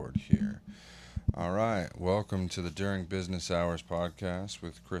All right, welcome to the During Business Hours podcast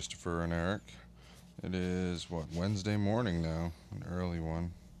with Christopher and Eric. It is, Wednesday morning now, an early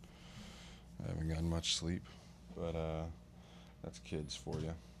one. I haven't gotten much sleep, but that's kids for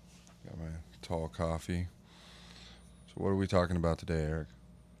you. Got my tall coffee. So, what are we talking about today,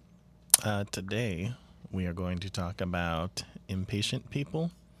 Eric? Today, we are going to talk about impatient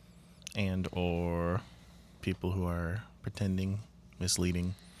people and/or people who are pretending,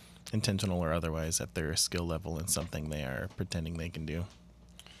 misleading, intentional or otherwise, at their skill level in something they are pretending they can do.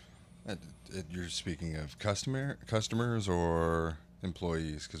 You're speaking of customers or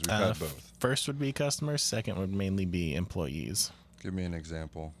employees, because we've had both. First would be customers. Second would mainly be employees. Give me an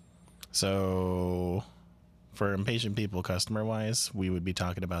example. So, for impatient people, customer-wise, we would be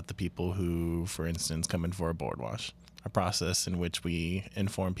talking about the people who, for instance, come in for a board wash, a process in which we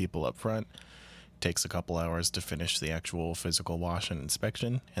inform people up front. Takes a couple hours to finish the actual physical wash and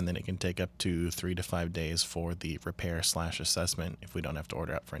inspection, and then it can take up to 3 to 5 days for the repair/assessment if we don't have to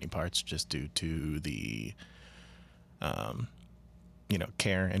order out for any parts, just due to the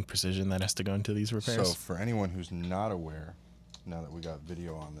care and precision that has to go into these repairs. So, for anyone who's not aware, now that we got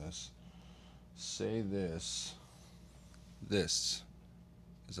video on this, say this is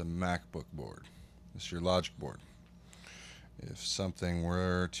a MacBook board. This is your Logic board. If something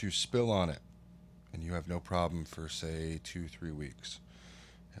were to spill on it and you have no problem for, say, 2-3 weeks,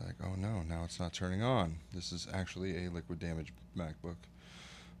 you're like, oh no, now it's not turning on. This is actually a liquid damaged MacBook.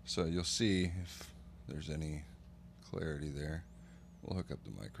 So you'll see if there's any clarity there. We'll hook up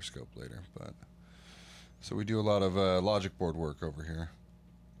the microscope later. But so we do a lot of Logic board work over here,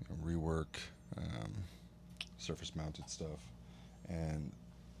 rework, surface mounted stuff, and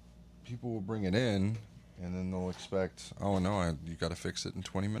people will bring it in and then they'll expect, oh no, you got to fix it in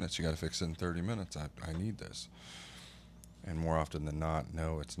 20 minutes, you got to fix it in 30 minutes, I need this. And more often than not,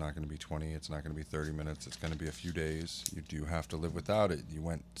 no, it's not going to be 20, it's not going to be 30 minutes, it's going to be a few days. You do have to live without it. You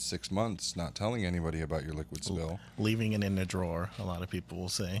went 6 months not telling anybody about your liquid spill. Leaving it in a drawer, a lot of people will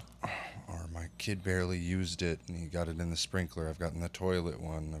say. Or my kid barely used it and he got it in the sprinkler. I've gotten the toilet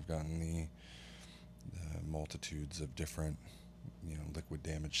one, I've gotten the multitudes of different liquid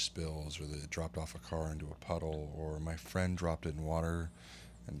damage spills, or that it dropped off a car into a puddle, or my friend dropped it in water.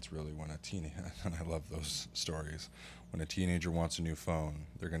 And it's really when a teenager, and I love those stories, when a teenager wants a new phone,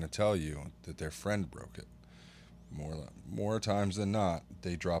 they're going to tell you that their friend broke it. More times than not,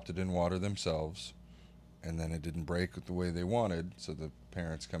 they dropped it in water themselves, and then it didn't break the way they wanted, so the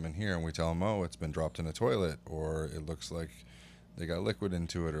parents come in here and we tell them, oh, it's been dropped in a toilet, or it looks like they got liquid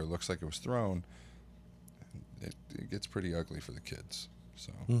into it, or it looks like it was thrown. It gets pretty ugly for the kids.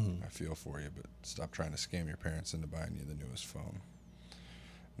 So I feel for you, but stop trying to scam your parents into buying you the newest phone.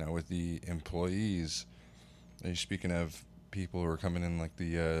 Now with the employees, are you speaking of people who are coming in like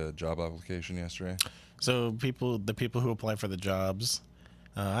the job application yesterday? So the people who apply for the jobs,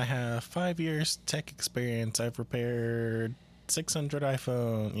 I have 5 years tech experience. I've repaired 600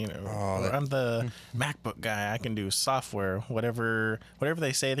 iPhone, or I'm the MacBook guy. I can do software, whatever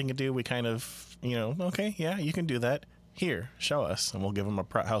they say they can do. We kind of, okay, yeah, you can do that. Here, show us, and we'll give them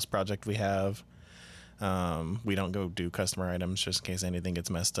a house project we have. We don't go do customer items just in case anything gets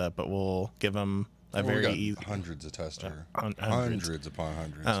messed up, but we'll give them a very easy. Hundreds of tester, hundreds upon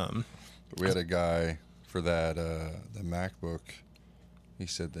hundreds. But we had a guy for that the MacBook. He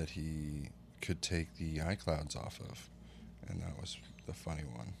said that he could take the iClouds off of, and that was the funny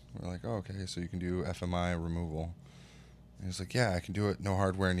one. We're like, oh, okay, so you can do FMI removal. And he's like, yeah, I can do it. No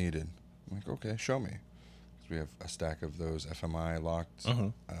hardware needed. I'm like, okay, show me. We have a stack of those FMI locked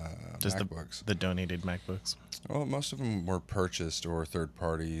just MacBooks. The donated MacBooks. Well, most of them were purchased or third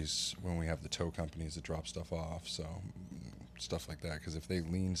parties when we have the tow companies that drop stuff off. So stuff like that. Because if they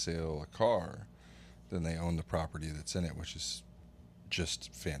lien sale a car, then they own the property that's in it, which is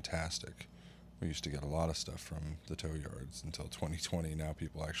just fantastic. We used to get a lot of stuff from the tow yards until 2020. Now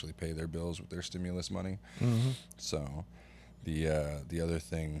people actually pay their bills with their stimulus money. So the other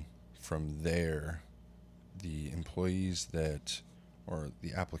thing from there, the employees or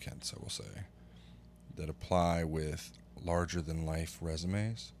the applicants, I will say, that apply with larger than life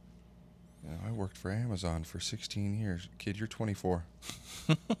resumes. I worked for Amazon for 16 years. Kid, you're 24.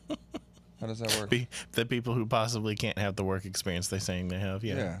 How does that work? The people who possibly can't have the work experience they're saying they have,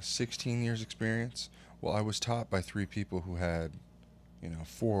 yeah. 16 years experience. Well, I was taught by 3 people who had,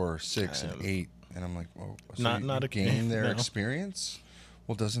 4, 6, and 8. And I'm like, well, so you gain their experience?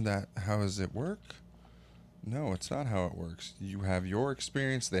 Well, how does it work? No, it's not how it works. You have your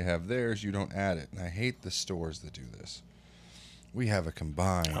experience, they have theirs, you don't add it. And I hate the stores that do this. We have a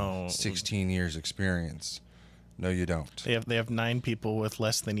combined 16 years experience. No, you don't. They have 9 people with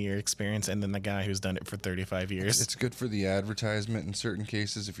less than your experience, and then the guy who's done it for 35 years. It's good for the advertisement in certain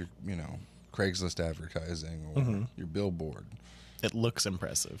cases if you're, Craigslist advertising or your billboard. It looks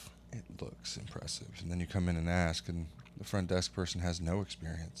impressive. It looks impressive. And then you come in and ask, and the front desk person has no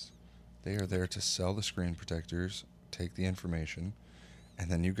experience. They are there to sell the screen protectors, take the information, and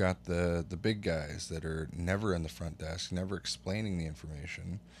then you got the big guys that are never in the front desk, never explaining the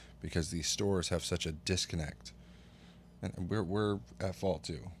information, because these stores have such a disconnect. And we're at fault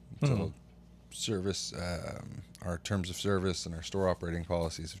too. So service, our terms of service and our store operating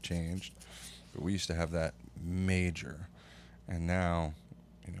policies have changed. But we used to have that major, and now,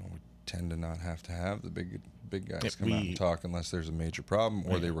 we tend to not have to have the big guys come out and talk unless there's a major problem,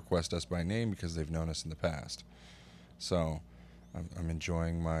 or they request us by name because they've known us in the past. So I'm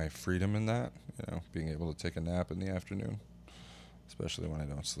enjoying my freedom in that, being able to take a nap in the afternoon, especially when I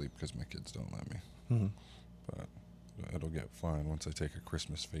don't sleep because my kids don't let me. But it'll get fun once I take a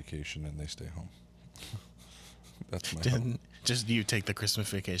Christmas vacation and they stay home. That's my hope. Just you take the Christmas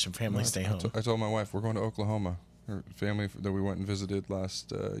vacation, family stay home. I told my wife we're going to Oklahoma. Her family that we went and visited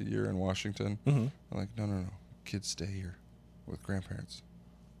last year in Washington. I'm like, no. Kids stay here with grandparents.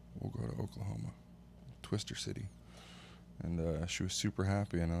 We'll go to Oklahoma, Twister City. And she was super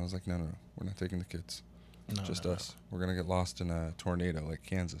happy, and I was like, no, we're not taking the kids. Just us. We're going to get lost in a tornado like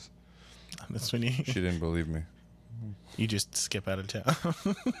Kansas. That's when She didn't believe me. You just skip out of town.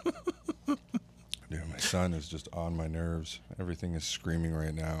 Dude, my son is just on my nerves. Everything is screaming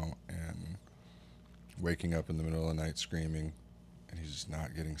right now, and waking up in the middle of the night screaming, and he's just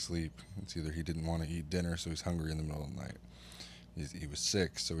not getting sleep. It's either he didn't want to eat dinner, so he's hungry in the middle of the night. He was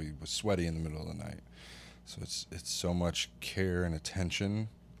sick, so he was sweaty in the middle of the night. So it's so much care and attention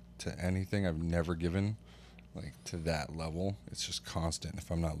to anything I've never given, like to that level. It's just constant.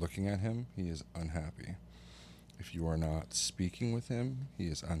 If I'm not looking at him, he is unhappy. If you are not speaking with him, he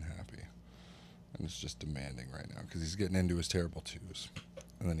is unhappy. And it's just demanding right now because he's getting into his terrible twos.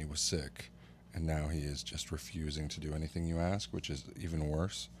 And then he was sick, and now he is just refusing to do anything you ask, which is even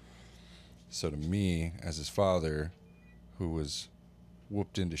worse. So to me, as his father, who was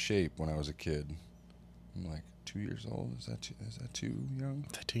whooped into shape when I was a kid, I'm like, 2 years old? Is that too young?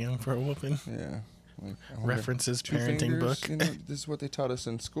 Is that too young for a whooping? Yeah. Like, References parenting fingers, book. This is what they taught us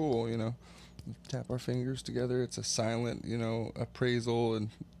in school, Tap our fingers together. It's a silent, appraisal, and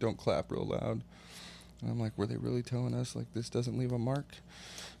don't clap real loud. And I'm like, were they really telling us, like, this doesn't leave a mark?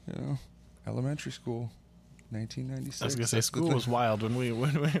 Elementary school, 1996. I was going to say, school was wild when we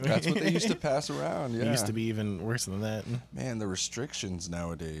That's what they used to pass around, yeah. It used to be even worse than that. Man, the restrictions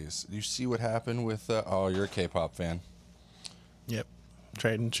nowadays. You see what happened with, you're a K-pop fan. Yep,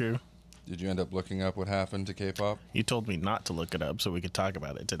 tried and true. Did you end up looking up what happened to K-pop? You told me not to look it up so we could talk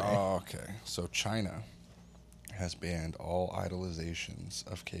about it today. Oh, okay. So China has banned all idolizations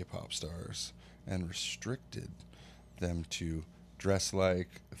of K-pop stars and restricted them to dress like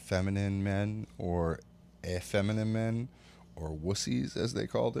feminine men or effeminate men, or wussies as they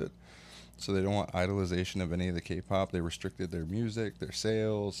called it. So they don't want idolization of any of the K-pop. They restricted their music, their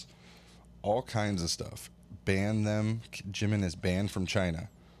sales, all kinds of stuff. Banned them. Jimin is banned from China.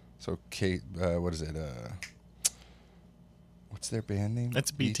 So what is it? What's their band name?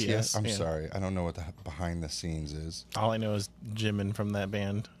 It's BTS. I'm sorry, I don't know what the behind the scenes is. All I know is Jimin from that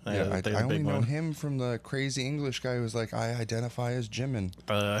band. I only know him from the crazy English guy who was like, I identify as Jimin.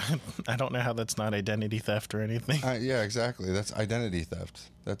 I don't know how that's not identity theft or anything. Yeah, exactly. That's identity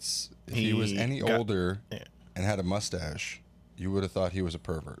theft. That's if he was any older and had a mustache, you would have thought he was a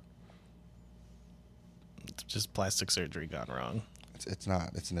pervert. It's just plastic surgery gone wrong. It's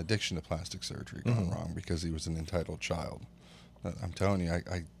not. It's an addiction to plastic surgery gone wrong because he was an entitled child. I'm telling you,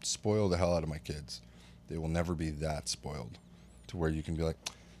 I spoil the hell out of my kids. They will never be that spoiled to where you can be like,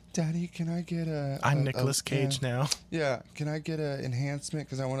 Daddy, can I get I'm Nicolas Cage now. Yeah, can I get an enhancement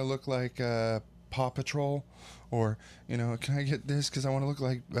because I want to look like Paw Patrol? Or, can I get this because I want to look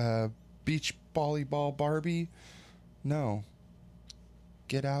like Beach Volleyball Barbie? No.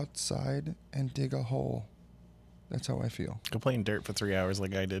 Get outside and dig a hole. That's how I feel. Go play in dirt for 3 hours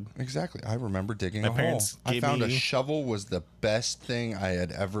like I did. Exactly. I remember digging a hole. I found a shovel was the best thing I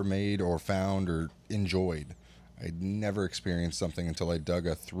had ever made or found or enjoyed. I'd never experienced something until I dug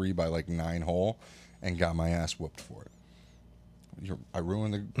a 3x9 hole and got my ass whooped for it. I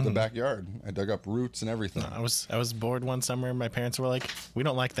ruined the backyard. I dug up roots and everything. I was bored one summer and my parents were like, we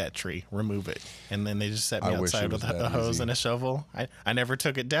don't like that tree. Remove it. And then they just set me outside with a hose and a shovel. I never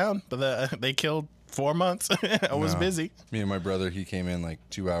took it down, but they killed 4 months. I was busy. Me and my brother, he came in like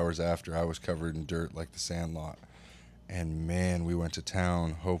 2 hours after. I was covered in dirt like the Sandlot. And man, we went to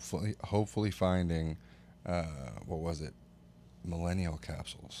town hopefully finding what was it? Millennial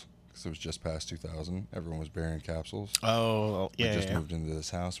capsules. Because it was just past 2000. Everyone was burying capsules. Oh, yeah. We just moved into this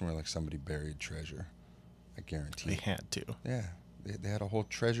house and we're like, somebody buried treasure. I guarantee. They had to. Yeah. They had a whole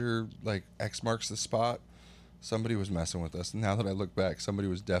treasure, like X marks the spot. Somebody was messing with us. Now that I look back, somebody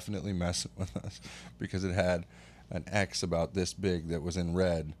was definitely messing with us because it had an X about this big that was in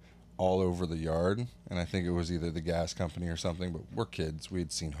red all over the yard. And I think it was either the gas company or something, but we're kids. We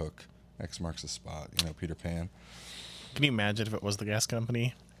had seen Hook, X marks the spot, Peter Pan. Can you imagine if it was the gas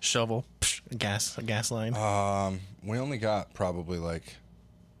company? Shovel, a gas line. We only got probably like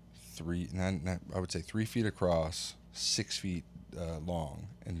I would say 3 feet across, 6 feet long,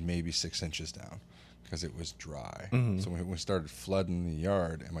 and maybe 6 inches down, because it was dry. Mm-hmm. So when we started flooding the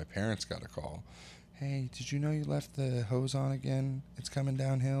yard, and my parents got a call, "Hey, did you know you left the hose on again? It's coming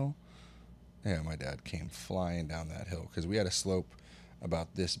downhill." Yeah, my dad came flying down that hill because we had a slope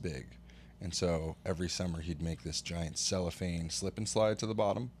about this big. And so every summer he'd make this giant cellophane slip and slide to the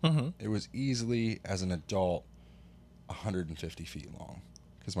bottom. Mm-hmm. It was easily, as an adult, 150 feet long.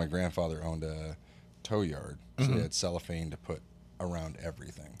 Because my grandfather owned a tow yard. So they had cellophane to put around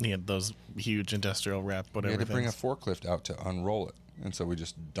everything. He had those huge industrial wrap, whatever. We had to bring a forklift out to unroll it. And so we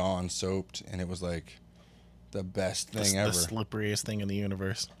just Dawn soaped, and it was like the best thing ever. The slipperiest thing in the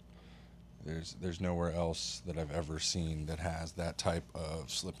universe. There's nowhere else that I've ever seen that has that type of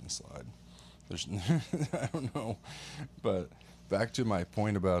slip and slide. I don't know, but back to my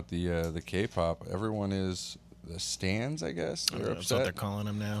point about the K-pop. Everyone is the stands, I guess. That's what they're calling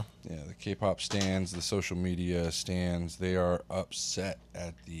them now. Yeah, the K-pop stands, the social media stands. They are upset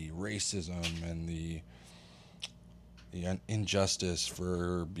at the racism and the injustice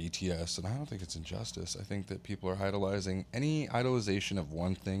for BTS, and I don't think it's injustice. I think that people are idolizing. Any idolization of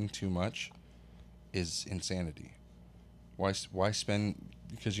one thing too much is insanity. Why spend?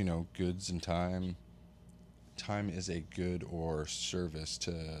 Because goods and time is a good or service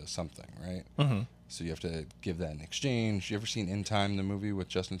to something, right? Mm-hmm. So you have to give that in exchange. You ever seen In Time, the movie with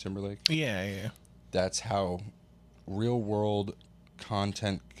Justin Timberlake? Yeah. That's how real world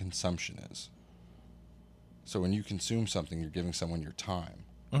content consumption is. So when you consume something, you're giving someone your time.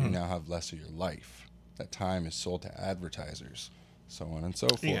 Mm-hmm. You now have less of your life. That time is sold to advertisers, so on and so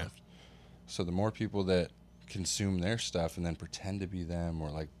forth. Yeah. So the more people that consume their stuff and then pretend to be them or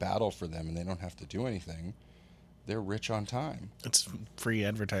like battle for them and they don't have to do anything, they're rich on time. It's free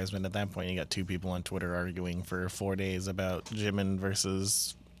advertisement at that point. You got 2 people on Twitter arguing for 4 days about Jimin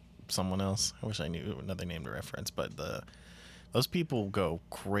versus someone else. I wish I knew another name to reference, but those people go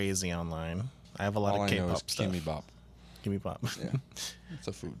crazy online. I have a lot of K-pop stuff. Gimme Bop. Gimme Bop. Yeah, it's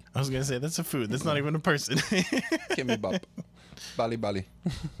a food. I was gonna say that's a food. That's not even a person. Gimme Bop. Bali Bali.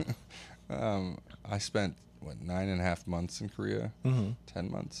 I spent 9.5 months in Korea, 10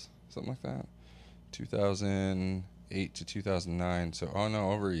 months, something like that, 2008 to 2009. So,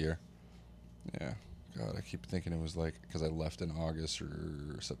 over a year. Yeah, God, I keep thinking it was like because I left in August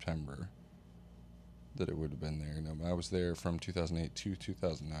or September that it would have been there. No, I was there from 2008 to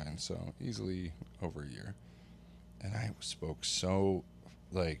 2009, so easily over a year. And I spoke so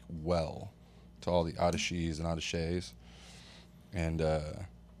well to all the attachés and attachés, and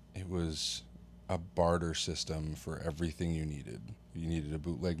it was a barter system for everything you needed. You needed a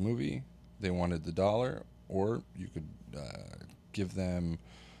bootleg movie, they wanted the dollar, or you could give them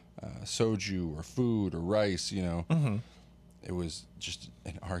soju or food or rice, Mm-hmm. It was just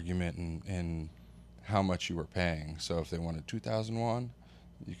an argument in how much you were paying. So if they wanted 2,000 won,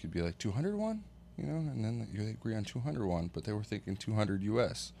 you could be like 200 won, and then you agree on 200 won, but they were thinking 200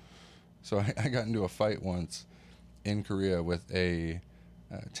 US. So I got into a fight once in Korea with a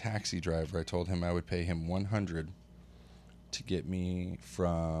taxi driver. I told him I would pay him 100 to get me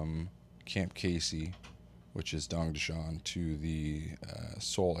from Camp Casey, which is Dongdaejeon, to the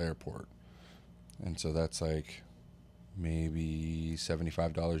Seoul airport. And so that's like maybe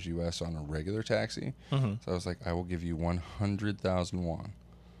 $75 US on a regular taxi. Mm-hmm. So I was like, I will give you 100,000 won.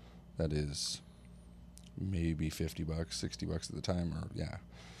 That is maybe $50, $60 at the time, or yeah.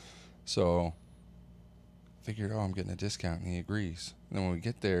 So figured, I'm getting a discount, and he agrees. And then when we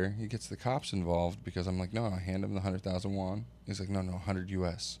get there, he gets the cops involved because I'm like, no, I hand him the 100,000 won. He's like, no, 100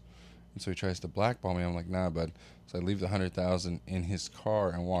 US. And so he tries to blackball me. I'm like, nah, bud. So I leave the 100,000 in his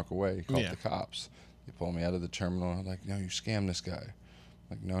car and walk away. He called the cops. They pull me out of the terminal. I'm like, no, you scammed this guy.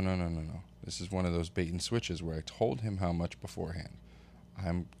 I'm like, no. This is one of those bait and switches where I told him how much beforehand.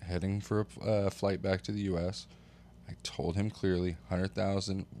 I'm heading for a flight back to the U.S. I told him clearly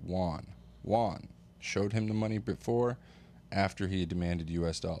 100,000 won. Showed him the money before, after he demanded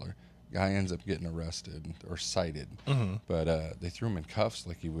U.S. dollar. Guy ends up getting arrested or cited. Mm-hmm. But they threw him in cuffs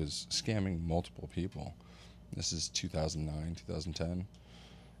like he was scamming multiple people. This is 2009, 2010.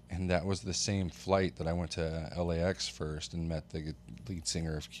 And that was the same flight that I went to LAX first and met the lead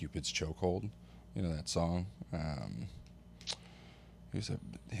singer of Cupid's Chokehold. You know that song?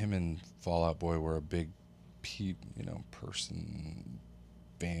 Him and Fall Out Boy were a big, person,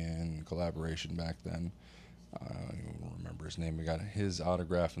 band collaboration back then. I don't even remember his name. We got his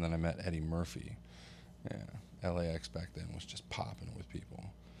autograph, and then I met Eddie Murphy. Yeah, LAX back then was just popping with people,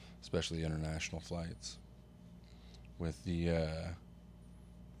 especially international flights. With the,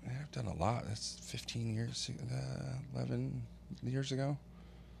 I've done a lot. That's 15 years, 11 years ago.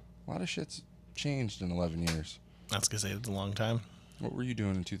 A lot of shit's changed in 11 years. I was going to say, it's a long time. What were you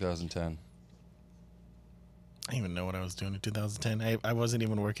doing in 2010? I don't even know what I was doing in 2010. I wasn't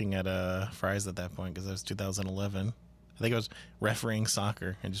even working at Fry's at that point because it was 2011. I think I was refereeing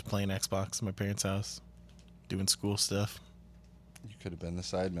soccer and just playing Xbox at my parents' house, doing school stuff. You could have been the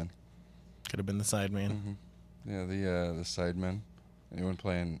sideman. Could have been the sideman. Mm-hmm. Yeah, the sidemen. Anyone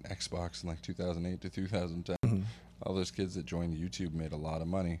playing Xbox in like 2008 to 2010? Mm-hmm. All those kids that joined YouTube made a lot of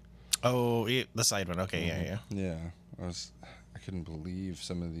money. Oh, the sideman. Okay, mm-hmm. Yeah. I couldn't believe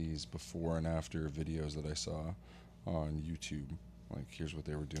some of these before and after videos that I saw on YouTube. Like, here's what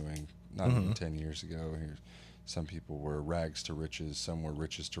they were doing not even 10 years ago. Some people were rags to riches, some were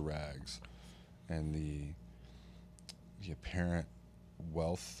riches to rags. And the apparent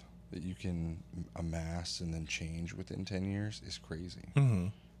wealth that you can amass and then change within 10 years is crazy. Mm-hmm.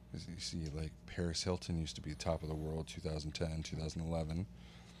 As you see, like, Paris Hilton used to be the top of the world 2010, 2011.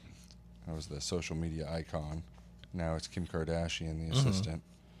 That was the social media icon. Now it's Kim Kardashian, the assistant.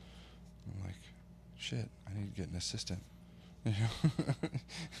 I'm like, shit, I need to get an assistant.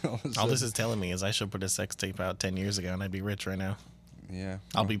 All this is telling me is I should put a sex tape out 10 years ago and I'd be rich right now. Yeah.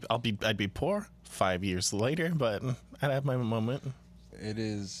 I'd be poor 5 years later, but I'd have my moment. It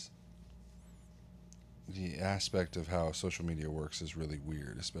is, the aspect of how social media works is really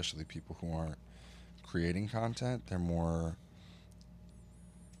weird, especially people who aren't creating content. They're more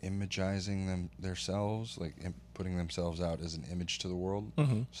imagizing themselves, like putting themselves out as an image to the world,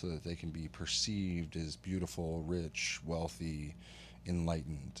 so that they can be perceived as beautiful, rich, wealthy,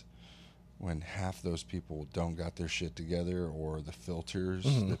 enlightened, when half those people don't got their shit together, or the filters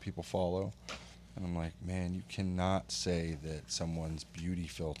that people follow. And I'm like, man, you cannot say that someone's beauty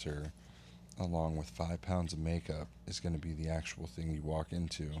filter along with 5 pounds of makeup is going to be the actual thing you walk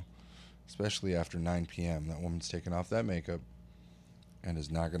into, especially after 9 p.m. That woman's taking off that makeup and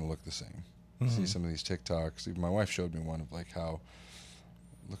is not going to look the same. See some of these TikToks. Even my wife showed me one of like how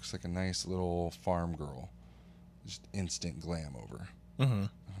it looks like a nice little farm girl, just instant glam over. And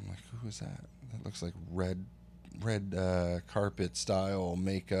I'm like, who is that? That looks like red carpet style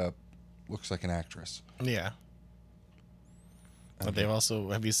makeup. Looks like an actress. Yeah. But they've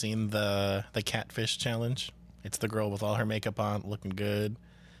also, have you seen the catfish challenge? It's the girl with all her makeup on, looking good.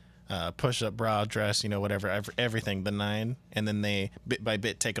 Push-up bra, dress, whatever, everything, the 9, and then they bit by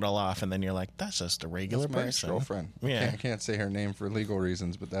bit take it all off, and then you're like, that's just a regular person. That's my ex-girlfriend. Yeah. I can't say her name for legal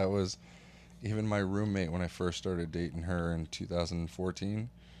reasons, but that was even my roommate when I first started dating her in 2014,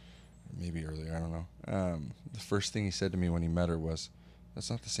 maybe earlier, I don't know. The first thing he said to me when he met her was, that's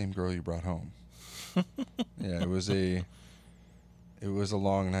not the same girl you brought home. Yeah, it was a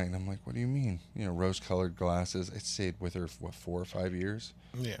long night, and I'm like, what do you mean? Rose-colored glasses. I stayed with her for, 4 or 5 years?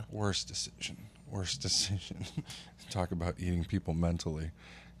 Yeah. Worst decision. Talk about eating people mentally.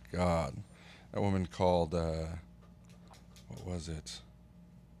 God. That woman called, what was it?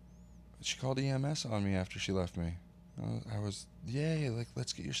 She called EMS on me after she left me. I was, yay, like,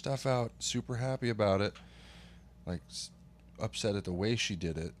 let's get your stuff out. Super happy about it. Like, upset at the way she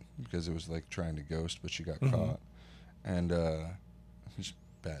did it, because it was like trying to ghost, but she got caught. And, just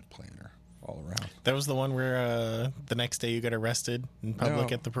bad planner all around. That was the one where the next day you got arrested in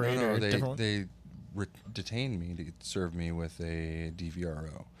public at the parade? No, or a different one? They detained me to serve me with a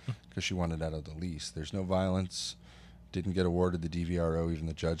DVRO because she wanted out of the lease. There's no violence. Didn't get awarded the DVRO. Even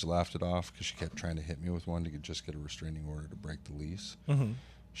the judge laughed it off because she kept trying to hit me with one to just get a restraining order to break the lease.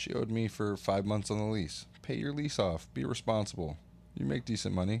 She owed me for 5 months on the lease. Pay your lease off. Be responsible. You make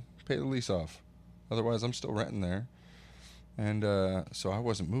decent money. Pay the lease off. Otherwise, I'm still renting there. And so I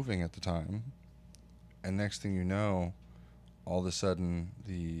wasn't moving at the time. And next thing you know, all of a sudden,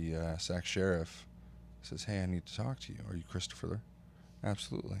 the Sac Sheriff says, hey, I need to talk to you. Are you Christopher?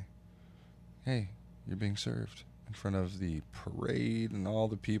 Absolutely. Hey, you're being served in front of the parade and all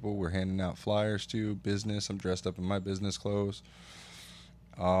the people we're handing out flyers to. Business. I'm dressed up in my business clothes.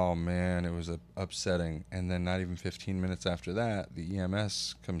 Oh, man, it was upsetting. And then not even 15 minutes after that, the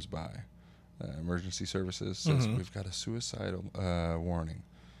EMS comes by. Emergency services says, we've got a suicidal warning.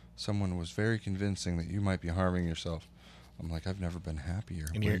 someone was very convincing that you might be harming yourself. I'm like, I've never been happier.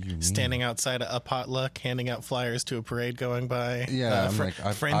 And what you're do you mean? Standing outside a potluck, handing out flyers to a parade going by. Yeah, I'm like,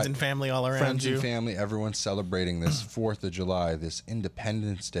 friends and family all around friends you. and family, everyone's celebrating this 4th of July, this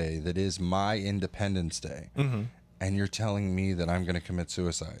Independence Day that is my Independence Day. Mm-hmm. And you're telling me that I'm going to commit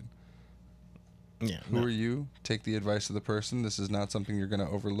suicide. Yeah. Who are you? Take the advice of the person. This is not something you're going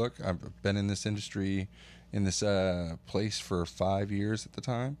to overlook. I've been in this industry, in this place for 5 years at the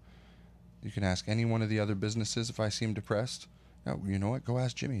time. You can ask any one of the other businesses if I seem depressed. No, you know what? Go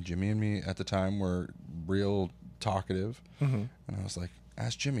ask Jimmy. Jimmy and me at the time were real talkative. Mm-hmm. And I was like,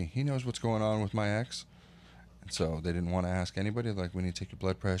 ask Jimmy. He knows what's going on with my ex. And so they didn't want to ask anybody. Like, we need to take your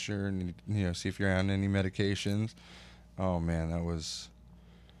blood pressure and, see if you're on any medications. Oh, man, that was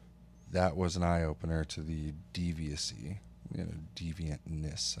an eye-opener to the deviancy,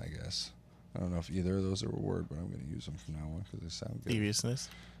 deviantness, I guess. I don't know if either of those are a word, but I'm going to use them from now on because they sound good. Deviousness.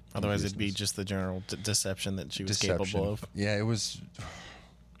 Otherwise, it'd be just the general deception that she was capable of. Yeah, it was.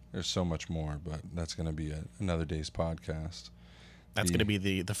 There's so much more, but that's going to be another day's podcast. That's going to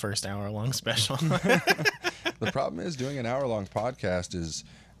be the first hour-long special. The problem is doing an hour-long podcast is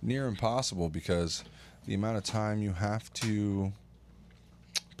near impossible because the amount of time you have to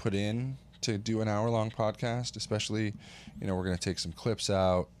put in to do an hour-long podcast, especially, we're going to take some clips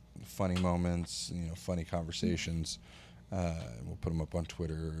out, funny moments, funny conversations. We'll put them up on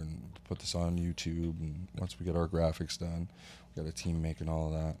Twitter and put this on YouTube. And once we get our graphics done, we got a team making all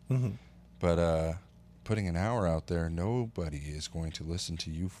of that. Mm-hmm. But putting an hour out there, nobody is going to listen to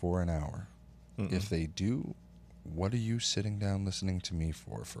you for an hour. Mm-mm. If they do, what are you sitting down listening to me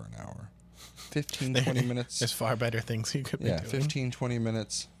for an hour? 15, 20 minutes. There's far better things you could be doing. 15, 20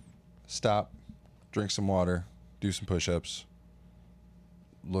 minutes. Stop, drink some water, do some push-ups,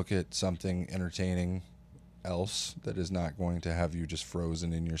 look at something entertaining else that is not going to have you just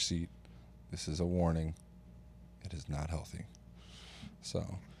frozen in your seat. This is a warning. It is not healthy.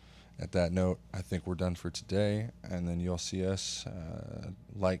 So, at that note, I think we're done for today, and then you'll see us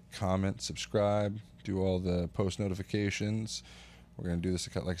like, comment, subscribe, do all the post notifications. We're going to do this,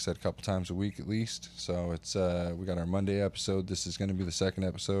 like I said, a couple times a week at least. So it's we got our Monday episode. This is going to be the second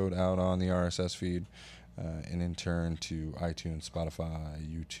episode out on the RSS feed. And in turn to iTunes, Spotify,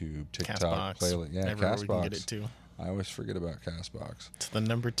 YouTube, TikTok, Playlist. Yeah, Everywhere Castbox. we can get it to. I always forget about Castbox. It's the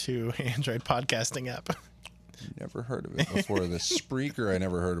number 2 Android podcasting app. Never heard of it before. The Spreaker I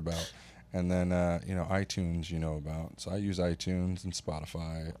never heard about. And then, iTunes you know about. So I use iTunes and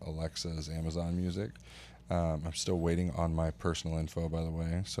Spotify, Alexa's Amazon Music. I'm still waiting on my personal info, by the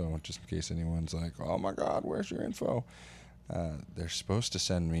way. So just in case anyone's like, oh my God, where's your info? They're supposed to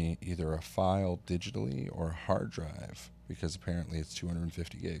send me either a file digitally or a hard drive because apparently it's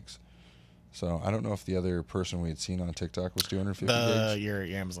 250 gigs. So I don't know if the other person we had seen on TikTok was 250 gigs. Your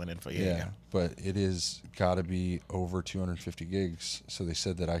Amazon info, yeah. But it is got to be over 250 gigs. So they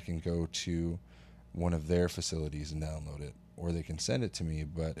said that I can go to one of their facilities and download it, or they can send it to me.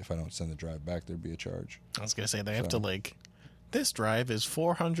 But if I don't send the drive back, there'd be a charge. I was gonna say they have to this drive is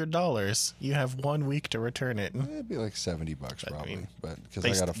 $400. You have 1 week to return it. It'd be like $70 probably, but because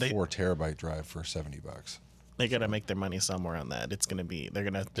I got a 4 terabyte drive for $70. They gotta make their money somewhere on that. It's gonna be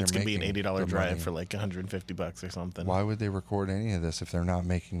it's gonna be an $80 drive money for like $150 or something. Why would they record any of this if they're not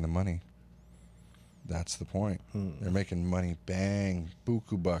making the money? That's the point. They're making money, bang,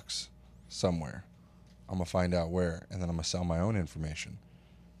 buku bucks somewhere. I'm gonna find out where, and then I'm gonna sell my own information.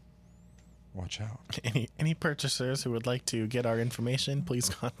 Watch out. Any purchasers who would like to get our information, please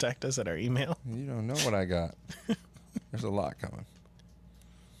contact us at our email. You don't know what I got. There's a lot coming.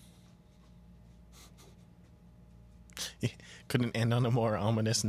 Couldn't end on a more ominous